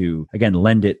able to, again,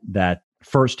 lend it that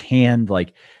firsthand,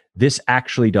 like, this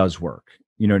actually does work.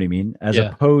 You know what I mean? As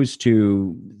opposed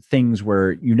to things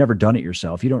where you've never done it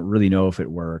yourself. You don't really know if it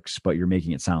works, but you're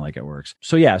making it sound like it works.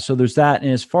 So so there's that.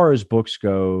 And as far as books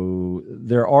go,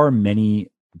 there are many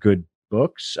good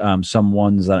books. Some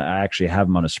ones that I actually have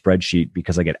them on a spreadsheet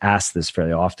because I get asked this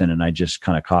fairly often, and I just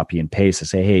kind of copy and paste. I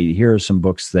say, hey, here are some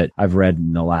books that I've read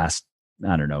in the last,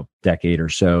 decade or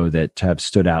so that have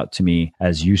stood out to me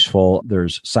as useful.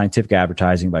 There's Scientific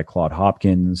Advertising by Claude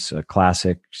Hopkins, a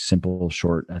classic, simple,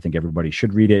 short. I think everybody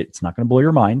should read it. It's not going to blow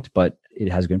your mind, but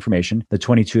it has good information. The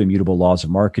 22 Immutable Laws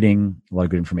of Marketing, a lot of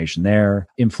good information there.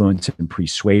 Influence and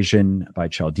Persuasion by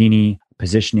Cialdini.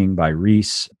 Positioning by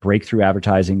Reese, Breakthrough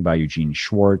Advertising by Eugene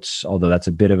Schwartz, although that's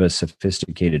a bit of a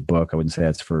sophisticated book. I wouldn't say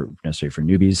that's necessarily for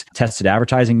newbies. Tested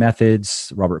Advertising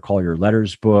Methods, Robert Collier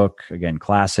Letters book, again,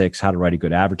 classics, How to Write a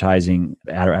Good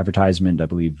Advertisement, I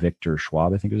believe Victor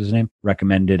Schwab, I think was his name,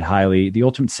 recommended highly. The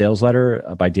Ultimate Sales Letter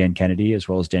by Dan Kennedy, as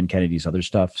well as Dan Kennedy's other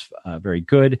stuff, very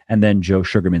good. And then Joe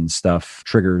Sugarman's stuff,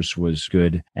 Triggers, was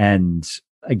good. And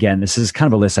again, this is kind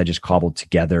of a list I just cobbled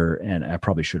together, and I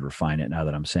probably should refine it now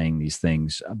that I'm saying these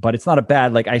things, but it's not a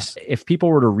bad, if people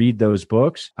were to read those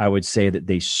books, I would say that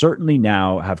they certainly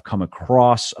now have come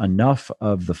across enough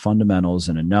of the fundamentals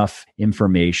and enough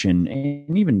information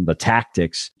and even the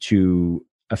tactics to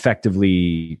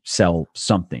effectively sell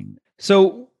something.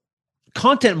 So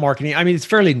content marketing, it's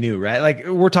fairly new, right? Like,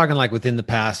 we're talking like within the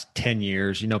past 10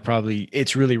 years, probably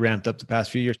it's really ramped up the past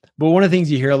few years. But one of the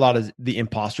things you hear a lot is the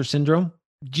imposter syndrome.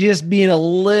 Just being a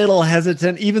little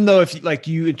hesitant, even though if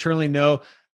you internally know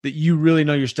that you really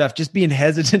know your stuff, just being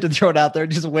hesitant to throw it out there,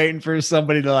 just waiting for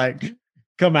somebody to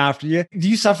come after you. Do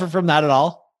you suffer from that at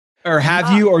all? Or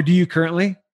have you, or do you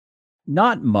currently?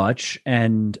 Not much.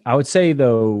 And I would say,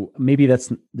 though, maybe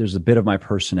there's a bit of my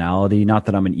personality, not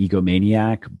that I'm an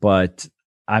egomaniac, but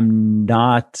I'm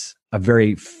not a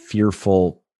very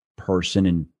fearful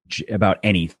person about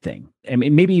anything.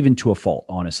 Maybe even to a fault,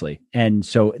 honestly. And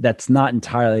so that's not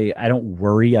entirely, I don't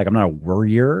worry. I'm not a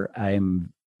worrier.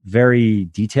 I'm very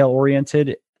detail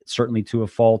oriented, certainly to a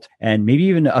fault, and maybe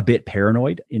even a bit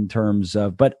paranoid in terms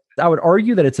of, but I would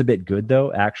argue that it's a bit good,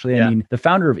 though, actually. Yeah. The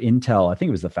founder of Intel, I think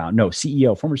it was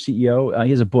CEO, former CEO,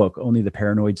 he has a book, Only the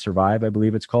Paranoid Survive, I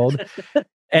believe it's called.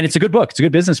 And it's a good book. It's a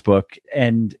good business book.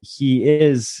 And he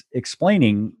is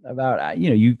explaining about,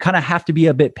 you kind of have to be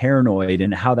a bit paranoid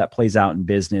and how that plays out in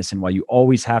business, and why you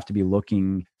always have to be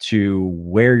looking to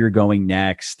where you're going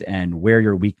next and where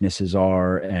your weaknesses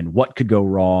are and what could go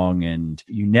wrong. And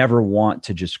you never want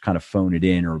to just kind of phone it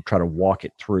in or try to walk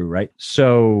it through, right?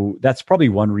 So that's probably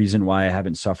one reason why I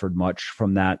haven't suffered much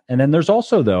from that. And then there's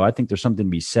also, though, I think there's something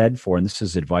to be said for, and this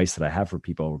is advice that I have for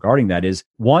people regarding that is,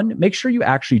 one, make sure you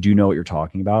actually do know what you're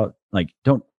talking about. Like,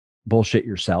 don't bullshit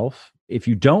yourself. If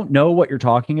you don't know what you're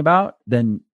talking about,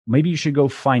 then maybe you should go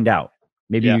find out.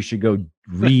 Maybe you should go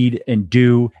read and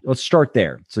do. Let's start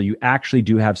there. So you actually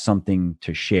do have something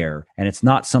to share. And it's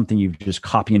not something you've just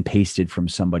copy and pasted from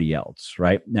somebody else,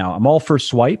 right? Now, I'm all for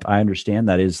swipe. I understand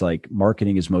that is like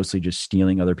marketing is mostly just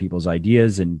stealing other people's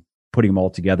ideas and putting them all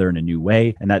together in a new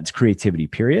way. And that's creativity,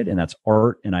 period. And that's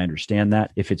art. And I understand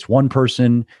that. If it's one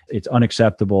person, it's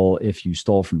unacceptable. If you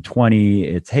stole from 20,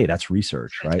 it's, hey, that's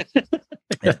research, right?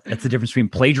 That's the difference between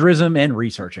plagiarism and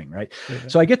researching, right? Yeah.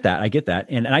 So I get that.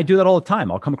 And I do that all the time.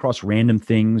 I'll come across random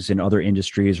things in other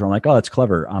industries where I'm like, oh, that's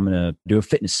clever. I'm going to do a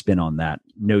fitness spin on that.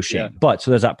 No shame. Yeah. But so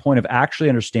there's that point of actually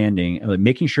understanding, like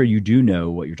making sure you do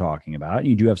know what you're talking about and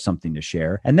you do have something to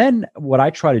share. And then what I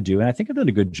try to do, and I think I've done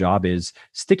a good job, is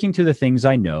sticking to the things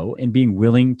I know and being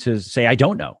willing to say, I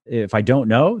don't know. If I don't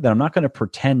know, then I'm not going to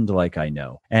pretend like I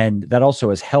know. And that also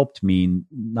has helped me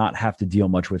not have to deal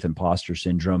much with imposter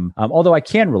syndrome. Although I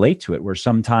can relate to it, where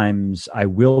sometimes I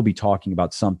will be talking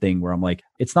about something where I'm like,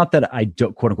 it's not that I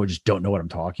don't, quote unquote, just don't know what I'm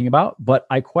talking about, but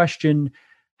I question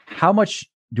how much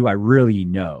do I really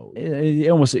know? It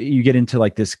almost, you get into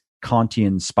like this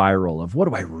Kantian spiral of what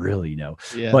do I really know?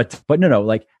 Yeah. But no,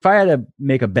 like if I had to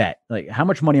make a bet, like how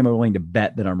much money am I willing to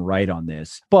bet that I'm right on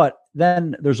this? But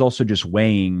then there's also just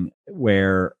weighing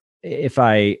where if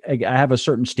I have a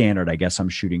certain standard, I guess I'm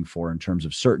shooting for in terms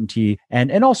of certainty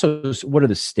and also what are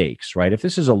the stakes, right? If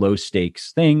this is a low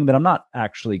stakes thing, then I'm not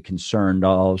actually concerned.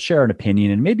 I'll share an opinion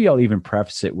and maybe I'll even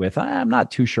preface it with, I'm not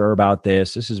too sure about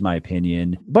this. This is my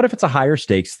opinion. But if it's a higher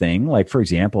stakes thing, like for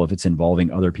example, if it's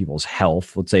involving other people's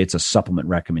health, let's say it's a supplement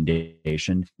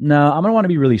recommendation. No, I'm going to want to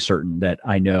be really certain that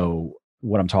I know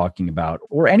what I'm talking about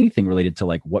or anything related to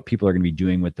like what people are going to be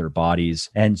doing with their bodies.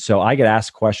 And so I get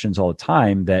asked questions all the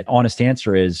time that honest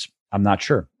answer is, I'm not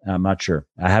sure.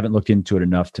 I haven't looked into it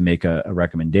enough to make a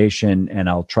recommendation, and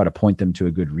I'll try to point them to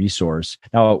a good resource.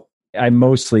 Now,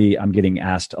 I'm getting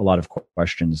asked a lot of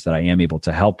questions that I am able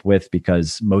to help with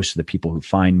because most of the people who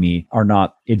find me are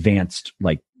not advanced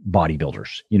like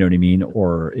bodybuilders, you know what I mean?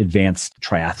 Or advanced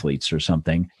triathletes or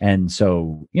something. And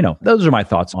so, those are my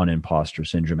thoughts on imposter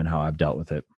syndrome and how I've dealt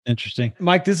with it. Interesting.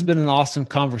 Mike, this has been an awesome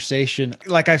conversation.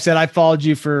 Like I've said, I followed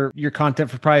you for your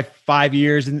content for probably 5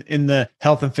 years in the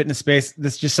health and fitness space.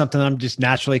 That's just something I'm just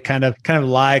naturally kind of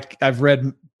like. I've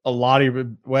read a lot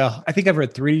of I think I've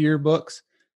read 3 of your books,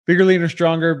 Bigger, Leaner,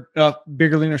 Stronger 1.0,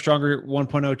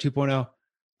 2.0.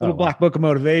 Little Black Book of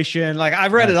Motivation. Like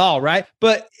I've read it all, right?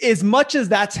 But as much as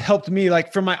that's helped me,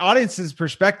 like from my audience's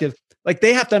perspective, like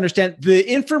they have to understand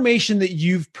the information that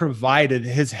you've provided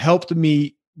has helped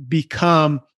me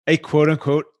become a quote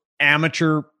unquote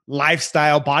amateur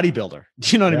lifestyle bodybuilder.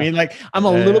 Do you know what I mean? Like I'm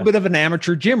a little bit of an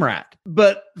amateur gym rat,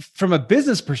 but from a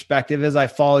business perspective, as I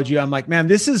followed you, I'm like, man,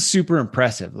 this is super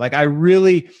impressive. Like I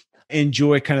really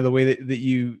enjoy kind of the way that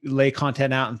you lay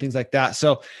content out and things like that.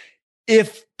 So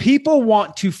if people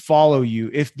want to follow you,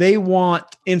 if they want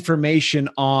information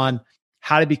on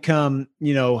how to become,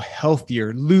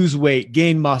 healthier, lose weight,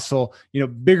 gain muscle,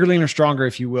 bigger, leaner, stronger,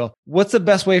 if you will, what's the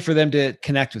best way for them to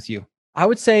connect with you? I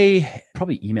would say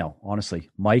probably email, honestly.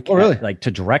 Mike, like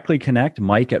to directly connect,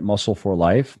 Mike at Muscle for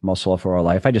Life.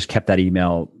 I just kept that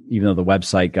email, even though the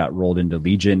website got rolled into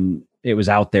Legion. It was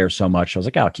out there so much. I was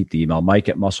like, I'll keep the email, Mike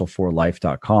at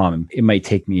muscle4life.com. It might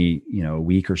take me, a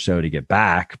week or so to get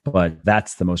back, but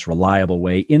that's the most reliable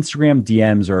way. Instagram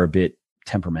DMs are a bit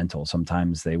temperamental.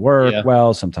 Sometimes they work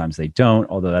well, sometimes they don't,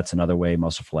 although that's another way,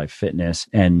 Muscle for Life Fitness.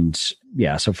 And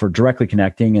so for directly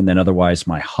connecting, and then otherwise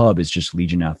my hub is just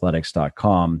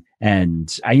legionathletics.com.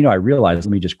 And I realized,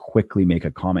 let me just quickly make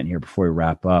a comment here before we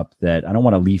wrap up, that I don't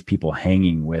want to leave people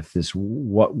hanging with this.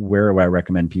 Where would I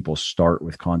recommend people start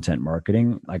with content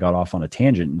marketing? I got off on a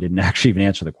tangent and didn't actually even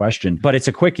answer the question, but it's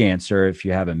a quick answer if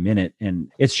you have a minute.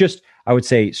 And it's just, I would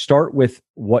say start with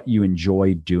what you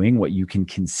enjoy doing, what you can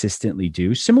consistently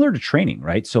do, similar to training,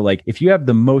 right? So like if you have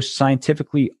the most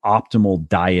scientifically optimal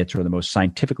diet or the most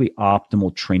scientifically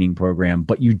optimal training program,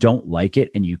 but you don't like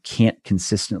it and you can't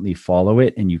consistently follow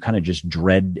it and you kind of just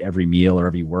dread every meal or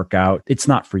every workout, it's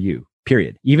not for you.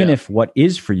 period. Even if what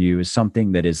is for you is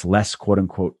something that is less quote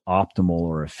unquote optimal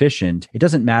or efficient, it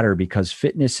doesn't matter because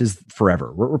fitness is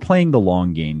forever. We're playing the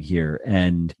long game here,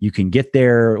 and you can get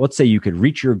there. Let's say you could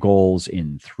reach your goals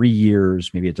in 3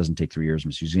 years. Maybe it doesn't take 3 years.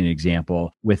 I'm just using an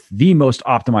example with the most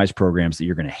optimized programs that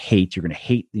you're going to hate. You're going to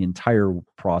hate the entire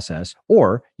process,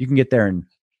 or you can get there in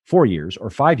 4 years or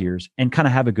 5 years and kind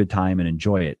of have a good time and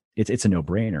enjoy it. It's a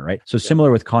no-brainer, right? So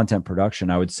similar with content production,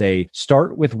 I would say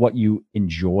start with what you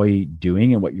enjoy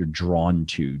doing and what you're drawn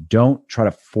to. Don't try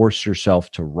to force yourself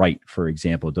to write, for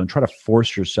example. Don't try to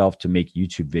force yourself to make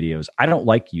YouTube videos. I don't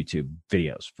like YouTube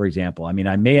videos, for example. I mean,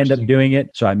 I may end up doing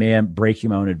it, so I may end up breaking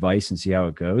my own advice and see how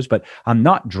it goes, but I'm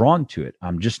not drawn to it.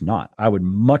 I'm just not. I would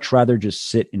much rather just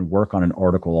sit and work on an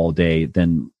article all day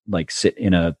than like sit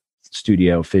in a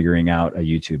studio figuring out a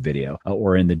YouTube video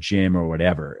or in the gym or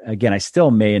whatever. Again, I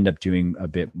still may end up doing a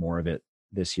bit more of it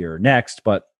this year or next,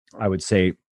 but I would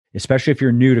say, especially if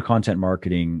you're new to content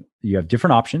marketing, you have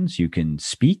different options. You can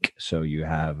speak. So you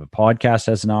have a podcast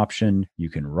as an option. You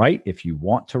can write if you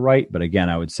want to write. But again,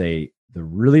 I would say the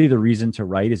reason to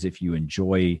write is if you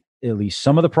enjoy at least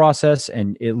some of the process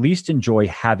and at least enjoy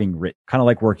having written, kind of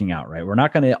like working out, right? We're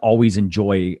not going to always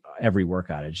enjoy every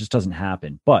workout. It just doesn't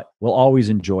happen, but we'll always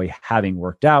enjoy having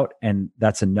worked out. And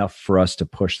that's enough for us to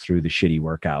push through the shitty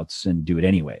workouts and do it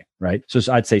anyway, right?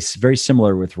 So I'd say very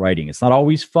similar with writing. It's not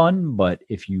always fun, but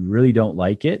if you really don't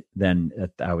like it, then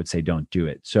I would say don't do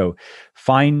it. So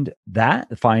find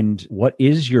what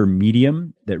is your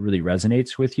medium that really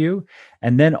resonates with you.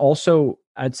 And then also,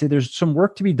 I'd say there's some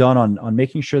work to be done on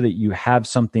making sure that you have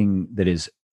something that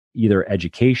is either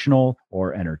educational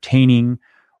or entertaining,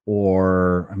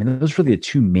 or, I mean, those are really the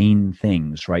two main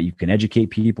things, right? You can educate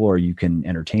people or you can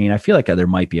entertain. I feel like there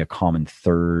might be a common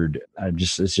third.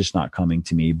 It's just not coming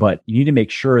to me, but you need to make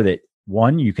sure that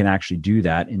one, you can actually do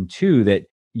that. And two, that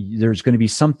there's going to be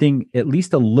something at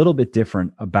least a little bit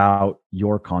different about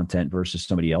your content versus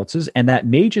somebody else's. And that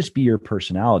may just be your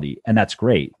personality, and that's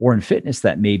great. Or in fitness,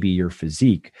 that may be your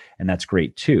physique, and that's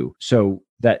great too. So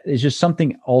that is just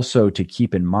something also to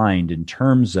keep in mind in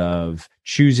terms of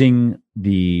choosing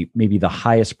maybe the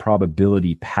highest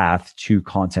probability path to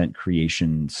content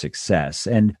creation success.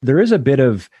 And there is a bit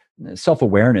of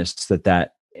self-awareness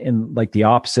that and like the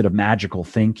opposite of magical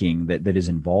thinking that is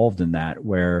involved in that,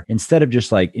 where instead of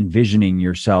just like envisioning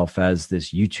yourself as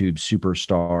this YouTube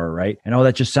superstar, right? And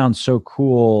that just sounds so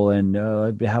cool, and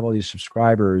I have all these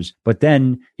subscribers. But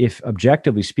then if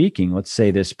objectively speaking, let's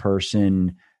say this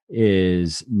person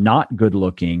is not good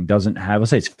looking, doesn't have,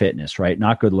 let's say it's fitness, right?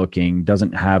 Not good looking,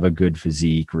 doesn't have a good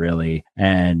physique really.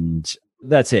 And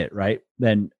that's it, right?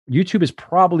 Then YouTube is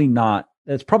probably not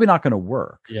going to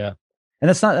work. Yeah. And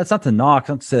that's not to knock,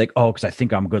 not to say like, because I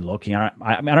think I'm good looking. I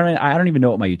don't even know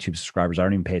what my YouTube subscribers are. I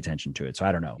don't even pay attention to it. So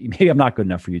I don't know. Maybe I'm not good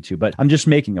enough for YouTube, but I'm just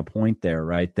making a point there,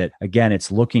 right? That again,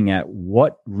 it's looking at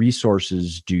what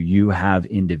resources do you have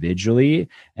individually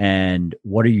and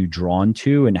what are you drawn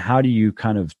to, and how do you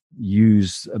kind of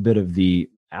use a bit of the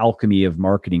alchemy of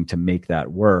marketing to make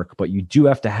that work. But you do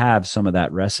have to have some of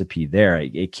that recipe there.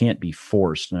 It can't be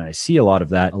forced. And I see a lot of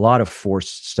that, a lot of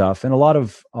forced stuff, and a lot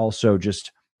of also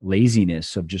just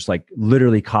laziness of just like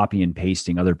literally copy and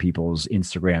pasting other people's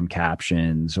Instagram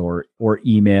captions or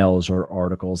emails or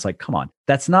articles. Like, come on,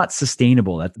 that's not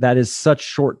sustainable. That is such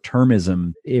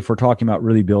short-termism. If we're talking about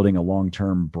really building a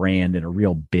long-term brand and a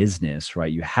real business,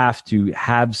 right? You have to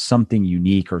have something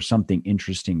unique or something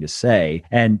interesting to say.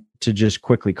 And to just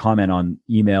quickly comment on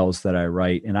emails that I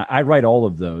write, and I write all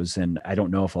of those, and I don't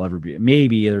know if I'll ever be,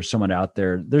 maybe there's someone out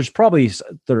there, there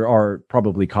are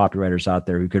probably copywriters out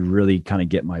there who could really kind of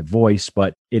get my voice,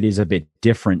 but it is a bit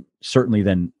different, certainly,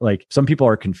 than like some people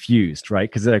are confused, right?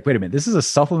 Because they're like, wait a minute, this is a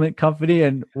supplement company,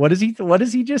 and what does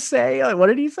he just say? Like, what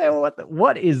did he say?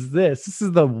 What is this? This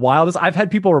is the wildest. I've had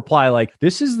people reply like,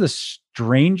 this is the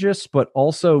strangest, but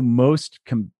also most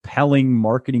compelling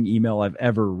marketing email I've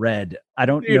ever read. I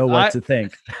don't know what to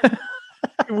think.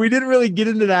 We didn't really get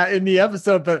into that in the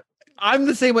episode, but I'm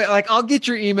the same way. Like, I'll get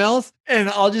your emails and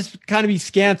I'll just kind of be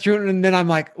scanned through it. And then I'm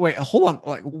like, wait, hold on.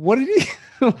 Like, what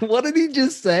did he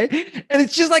just say? And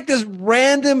it's just like this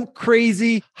random,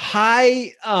 crazy,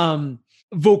 high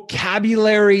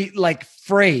vocabulary, like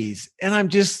phrase. And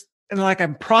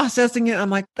I'm processing it. I'm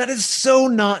like, that is so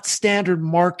not standard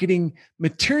marketing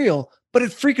material, but it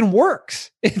freaking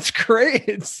works. It's great.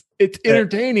 It's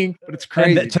entertaining, but it's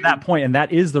crazy. And to that point, and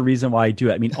that is the reason why I do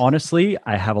it. I mean, honestly,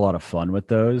 I have a lot of fun with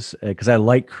those because I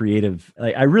like creative.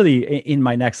 Like, I really, in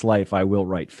my next life, I will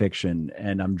write fiction,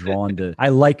 and I'm drawn to. I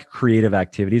like creative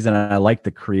activities, and I like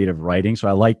the creative writing. So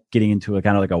I like getting into a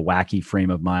kind of like a wacky frame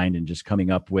of mind and just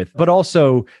coming up with, but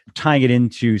also tying it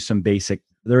into some basic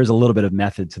there is a little bit of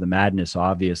method to the madness,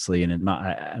 obviously, and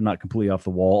I'm not completely off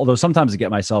the wall. Although sometimes I get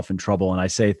myself in trouble and I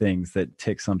say things that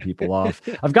tick some people off.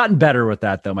 I've gotten better with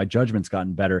that, though. My judgment's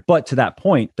gotten better. But to that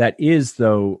point, that is,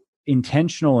 though,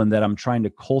 intentional in that I'm trying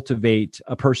to cultivate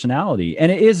a personality.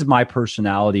 And it is my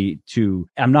personality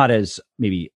I'm not as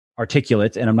maybe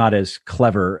articulate and I'm not as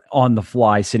clever on the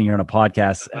fly sitting here on a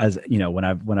podcast as, when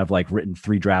I've like written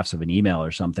 3 drafts of an email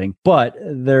or something, but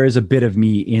there is a bit of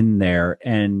me in there.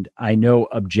 And I know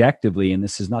objectively, and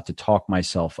this is not to talk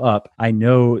myself up, I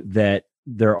know that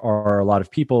there are a lot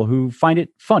of people who find it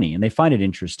funny and they find it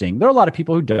interesting. There are a lot of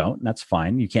people who don't, and that's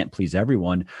fine. You can't please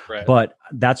everyone, right. But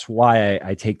that's why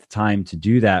I take the time to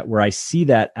do that, where I see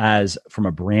that as, from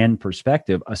a brand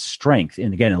perspective, a strength.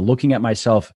 And again, looking at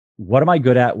myself, what am I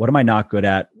good at? What am I not good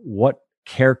at? What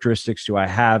characteristics do I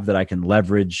have that I can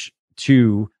leverage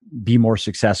to be more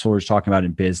successful? We're talking about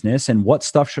in business, and what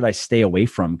stuff should I stay away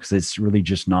from? Because it's really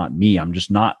just not me. I'm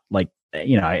just not like,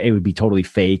 it would be totally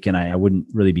fake and I wouldn't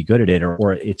really be good at it,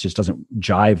 or it just doesn't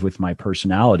jive with my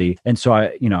personality. And so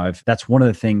that's one of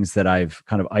the things that I've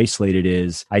kind of isolated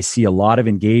is I see a lot of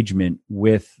engagement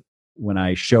with when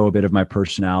I show a bit of my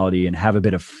personality and have a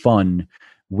bit of fun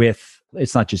with,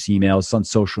 it's not just emails, it's on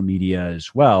social media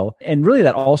as well. And really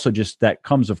that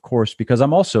comes, of course, because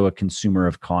I'm also a consumer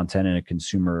of content and a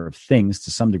consumer of things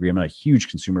to some degree. I'm not a huge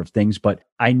consumer of things, but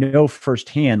I know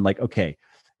firsthand, like, okay,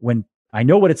 when I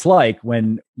know what it's like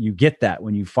when you get that,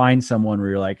 when you find someone where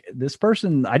you're like, this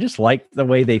person, I just like the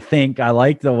way they think. I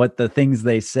like what the things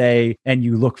they say, and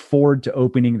you look forward to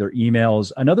opening their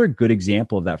emails. Another good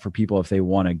example of that for people, if they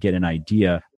want to get an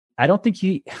idea, I don't think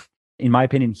in my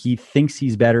opinion, he thinks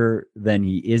he's better than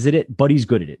he is at it, but he's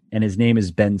good at it. And his name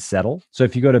is Ben Settle. So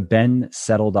if you go to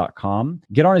bensettle.com,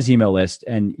 get on his email list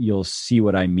and you'll see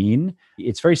what I mean.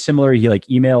 It's very similar. He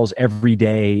emails every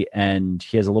day, and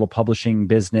he has a little publishing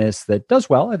business that does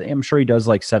well. I'm sure he does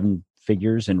like 7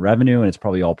 figures in revenue, and it's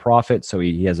probably all profit. So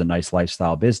he has a nice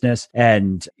lifestyle business,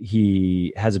 and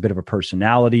he has a bit of a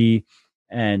personality.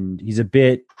 And he's a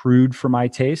bit crude for my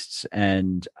tastes,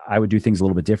 and I would do things a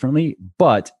little bit differently.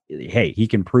 But hey, he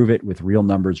can prove it with real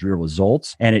numbers, real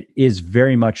results. And it is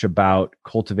very much about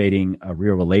cultivating a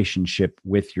real relationship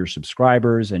with your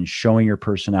subscribers and showing your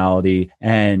personality,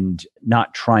 and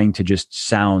not trying to just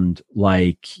sound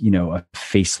like, a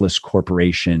faceless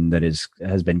corporation that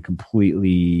has been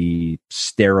completely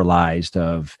sterilized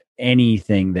of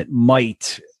anything that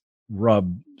might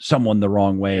rub someone the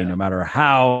wrong way, no matter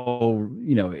how,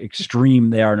 extreme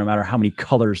they are, no matter how many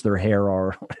colors their hair are,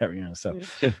 or whatever, so.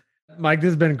 Mike, this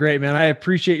has been great, man. I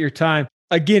appreciate your time.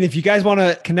 Again, if you guys want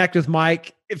to connect with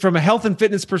Mike from a health and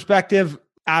fitness perspective,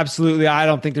 absolutely. I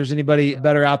don't think there's anybody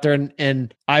better out there.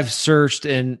 And I've searched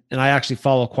and I actually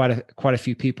follow quite a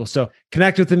few people. So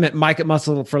connect with him at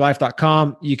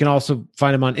mike@muscleforlife.com. You can also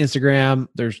find him on Instagram.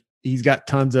 He's got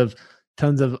tons of,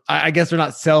 I guess they're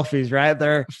not selfies, right?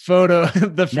 They're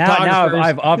now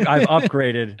I've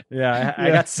upgraded. Yeah. I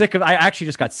got sick of, I actually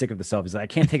just got sick of the selfies. I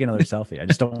can't take another selfie. I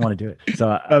just don't want to do it.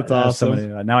 So that's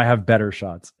awesome. Now I have better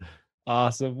shots.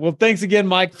 Awesome. Well, thanks again,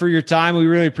 Mike, for your time. We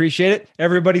really appreciate it.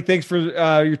 Everybody, thanks for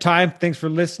your time. Thanks for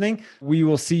listening. We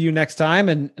will see you next time.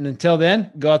 And until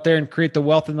then, go out there and create the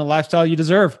wealth and the lifestyle you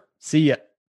deserve. See ya.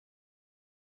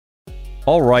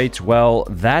 All right, well,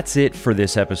 that's it for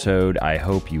this episode. I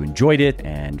hope you enjoyed it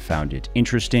and found it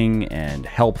interesting and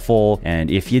helpful.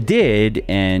 And if you did,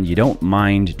 and you don't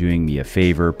mind doing me a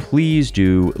favor, please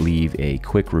do leave a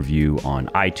quick review on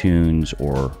iTunes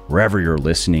or wherever you're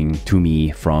listening to me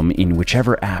from, in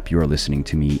whichever app you're listening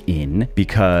to me in,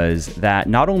 because that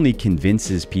not only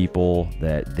convinces people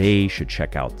that they should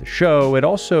check out the show, it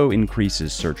also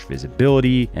increases search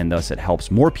visibility, and thus it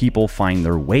helps more people find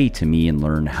their way to me and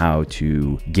learn how to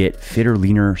get fitter,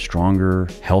 leaner, stronger,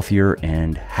 healthier,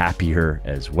 and happier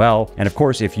as well. And of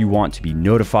course, if you want to be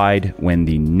notified when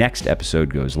the next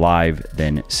episode goes live,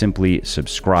 then simply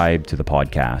subscribe to the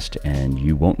podcast and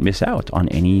you won't miss out on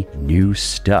any new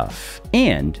stuff.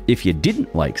 And if you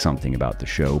didn't like something about the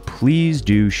show, please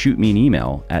do shoot me an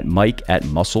email at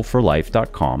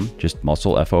mike@muscleforlife.com, just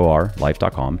muscle, F-O-R,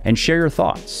 life.com, and share your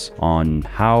thoughts on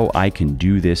how I can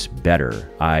do this better.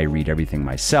 I read everything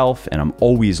myself, and I'm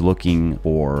always looking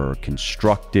for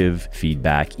constructive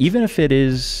feedback, even if it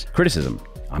is criticism.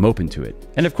 I'm open to it.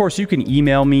 And of course, you can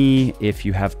email me if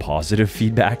you have positive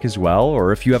feedback as well,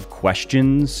 or if you have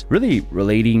questions really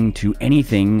relating to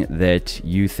anything that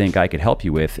you think I could help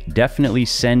you with. Definitely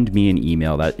send me an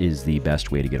email. That is the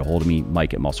best way to get a hold of me,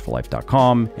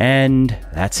 mike@muscleforlife.com. And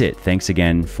that's it. Thanks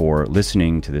again for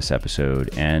listening to this episode,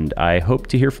 and I hope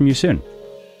to hear from you soon.